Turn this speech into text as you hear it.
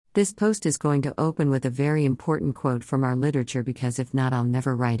This post is going to open with a very important quote from our literature because if not, I'll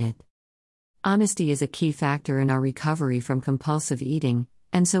never write it. Honesty is a key factor in our recovery from compulsive eating,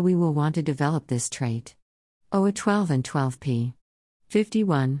 and so we will want to develop this trait. OA 12 and 12p.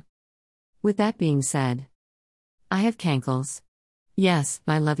 51. With that being said, I have cankles. Yes,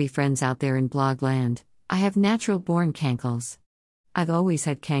 my lovely friends out there in blogland, I have natural-born cankles. I've always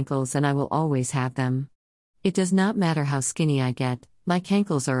had cankles and I will always have them. It does not matter how skinny I get, my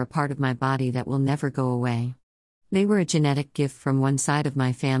cankles are a part of my body that will never go away. They were a genetic gift from one side of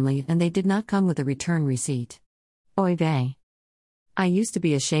my family and they did not come with a return receipt. Oy vey. I used to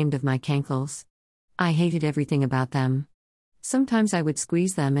be ashamed of my cankles. I hated everything about them. Sometimes I would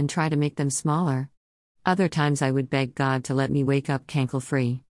squeeze them and try to make them smaller. Other times I would beg God to let me wake up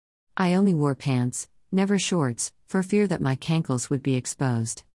cankle-free. I only wore pants, never shorts, for fear that my cankles would be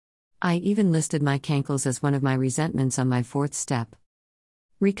exposed. I even listed my cankles as one of my resentments on my 4th step.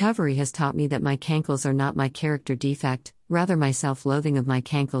 Recovery has taught me that my cankles are not my character defect, rather my self-loathing of my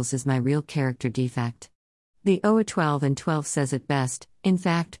cankles is my real character defect. The OA 12 and 12 says it best. In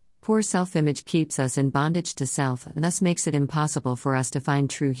fact, poor self-image keeps us in bondage to self and thus makes it impossible for us to find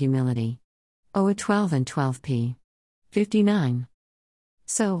true humility. OA 12 and 12p. 59.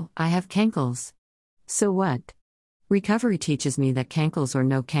 So, I have cankles. So what? Recovery teaches me that cankles or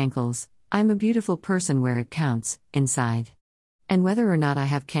no cankles, I'm a beautiful person where it counts, inside. And whether or not I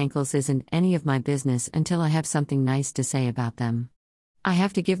have cankles isn't any of my business until I have something nice to say about them. I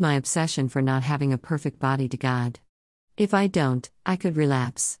have to give my obsession for not having a perfect body to God. If I don't, I could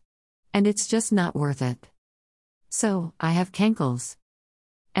relapse. And it's just not worth it. So, I have cankles.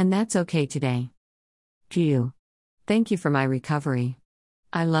 And that's okay today. Phew. Thank you for my recovery.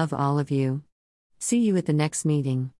 I love all of you. See you at the next meeting.